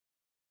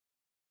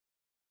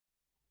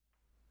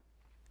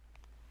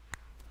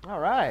All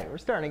right, we're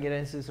starting to get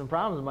into some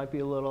problems that might be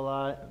a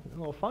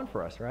little fun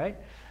for us, right?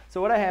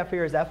 So what I have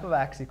here is f of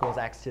x equals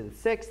x to the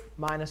 6th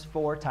minus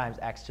 4 times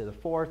x to the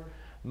 4th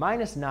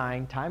minus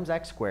 9 times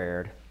x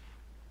squared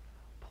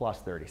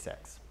plus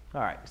 36. All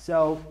right,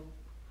 so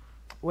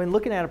when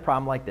looking at a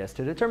problem like this,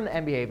 to determine the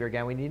end behavior,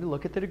 again, we need to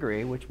look at the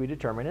degree, which we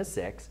determine as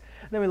 6.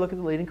 And then we look at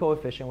the leading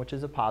coefficient, which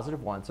is a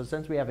positive 1. So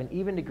since we have an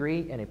even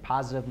degree and a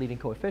positive leading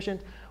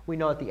coefficient, we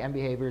know that the end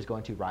behavior is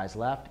going to rise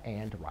left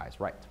and rise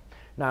right.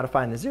 Now to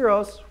find the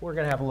zeros, we're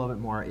going to have a little bit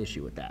more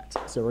issue with that.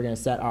 So we're going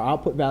to set our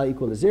output value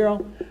equal to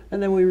 0,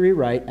 and then we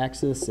rewrite x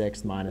to the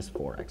 6th minus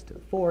 4x to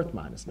the 4th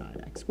minus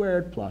 9x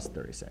squared plus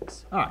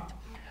 36. All right.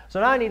 So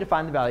now I need to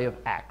find the value of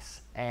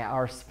x,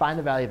 or find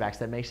the value of x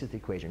that makes the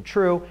equation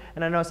true.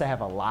 And I notice I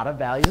have a lot of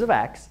values of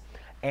x,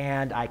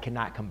 and I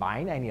cannot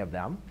combine any of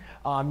them,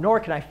 nor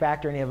can I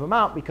factor any of them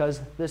out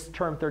because this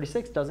term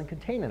 36 doesn't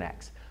contain an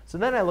x. So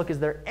then I look, is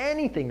there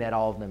anything that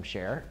all of them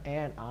share?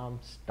 And I'm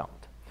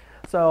stumped.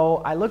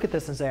 So I look at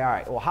this and say, all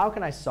right, well, how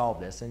can I solve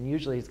this? And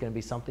usually it's going to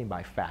be something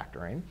by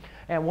factoring.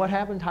 And what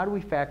happens, how do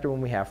we factor when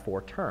we have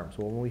 4 terms?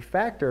 Well, when we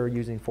factor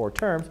using 4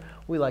 terms,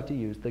 we like to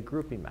use the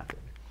grouping method.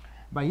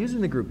 By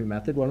using the grouping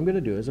method, what I'm going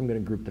to do is I'm going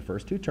to group the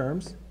first 2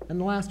 terms and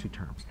the last 2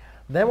 terms.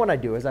 Then what I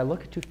do is I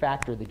look to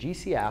factor the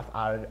GCF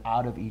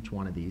out of each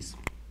one of these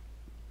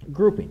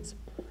groupings.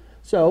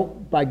 So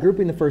by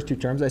grouping the first 2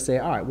 terms, I say,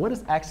 all right, what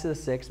does x to the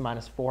 6th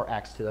minus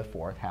 4x to the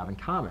 4th have in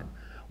common?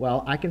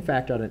 Well, I can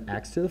factor out an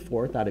x to the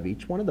 4th out of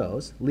each one of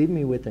those, leaving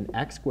me with an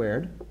x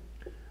squared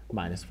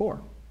minus 4.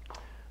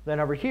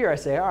 Then over here, I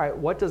say, all right,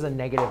 what does a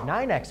negative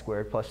 9x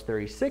squared plus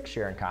 36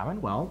 share in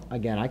common? Well,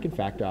 again, I can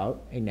factor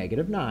out a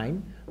negative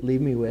 9, leave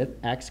me with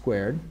x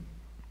squared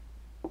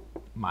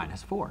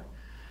minus 4.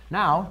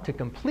 Now, to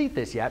complete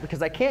this yet,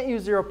 because I can't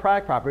use zero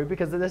product property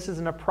because this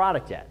isn't a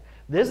product yet.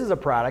 This is a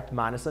product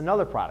minus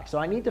another product. So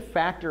I need to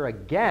factor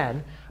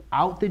again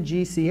out the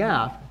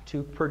GCF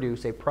to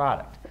produce a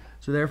product.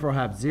 So therefore, I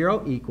have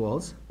 0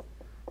 equals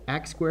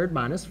x squared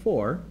minus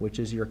 4, which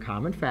is your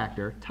common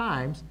factor,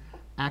 times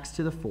x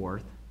to the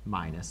 4th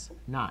minus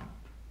 9.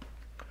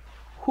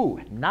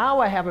 Now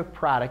I have a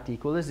product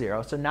equal to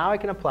 0. So now I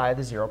can apply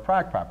the zero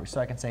product property.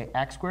 So I can say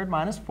x squared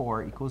minus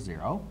 4 equals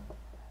 0,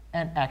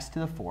 and x to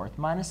the 4th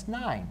minus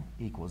 9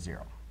 equals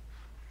 0.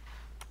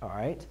 All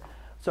right.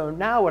 So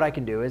now what I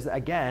can do is,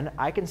 again,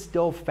 I can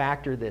still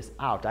factor this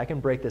out. I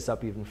can break this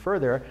up even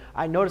further.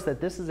 I notice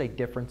that this is a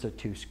difference of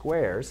 2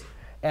 squares.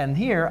 And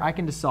here, I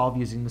can just solve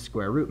using the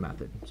square root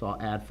method. So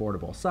I'll add 4 to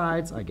both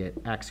sides. I get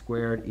x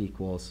squared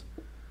equals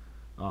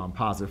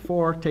positive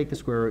 4. Take the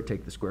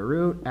square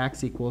root.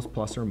 X equals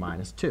plus or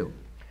minus 2.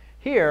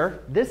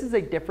 Here, this is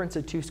a difference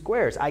of 2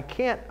 squares. I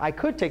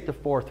could take the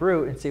 4th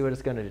root and see what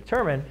it's going to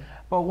determine.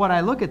 But when I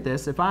look at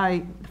this, if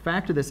I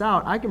factor this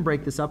out, I can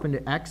break this up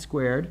into x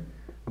squared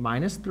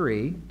minus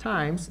 3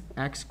 times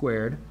x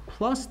squared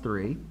plus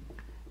 3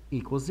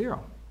 equals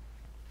 0.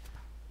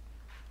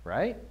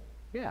 Right?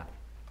 Yeah.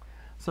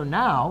 So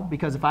now,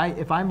 because if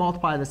I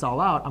multiply this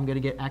all out, I'm going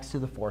to get x to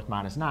the 4th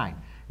minus 9.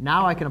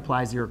 Now I can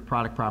apply zero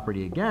product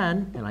property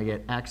again, and I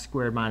get x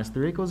squared minus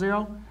 3 equals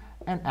 0,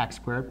 and x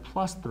squared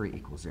plus 3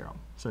 equals 0.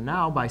 So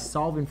now, by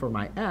solving for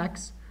my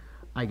x,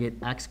 I get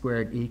x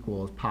squared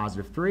equals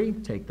positive 3.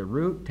 Take the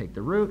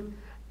root.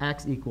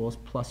 X equals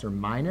plus or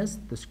minus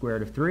the square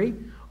root of 3.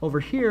 Over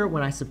here,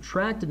 when I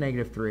subtract a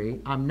negative 3,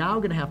 I'm now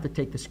going to have to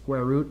take the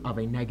square root of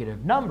a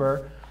negative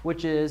number,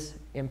 which is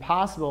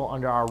impossible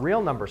under our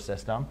real number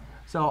system.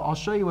 So I'll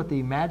show you what the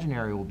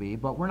imaginary will be,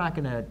 but we're not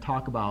going to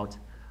talk about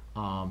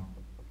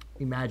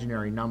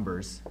imaginary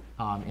numbers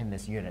in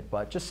this unit,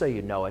 but just so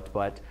you know it.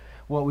 But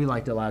what we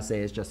like to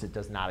say is just it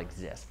does not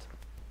exist.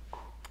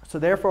 So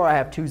therefore, I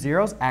have 2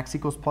 zeros, x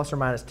equals plus or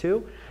minus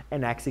 2,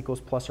 and x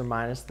equals plus or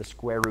minus the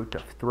square root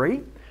of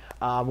 3.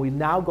 We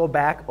now go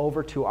back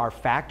over to our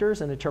factors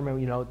and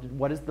determine,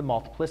 what is the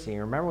multiplicity.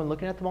 And remember, when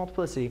looking at the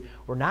multiplicity,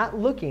 we're not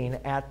looking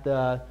at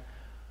the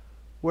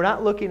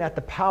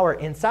power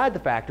inside the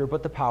factor,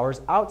 but the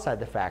powers outside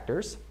the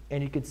factors.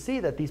 And you can see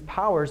that these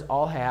powers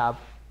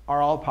are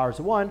all powers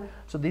of 1.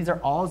 So these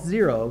are all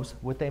zeros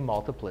with a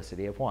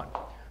multiplicity of 1.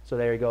 So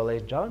there you go,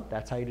 ladies and gentlemen.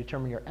 That's how you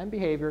determine your end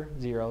behavior,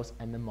 zeros,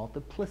 and the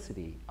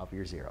multiplicity of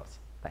your zeros.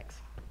 Thanks.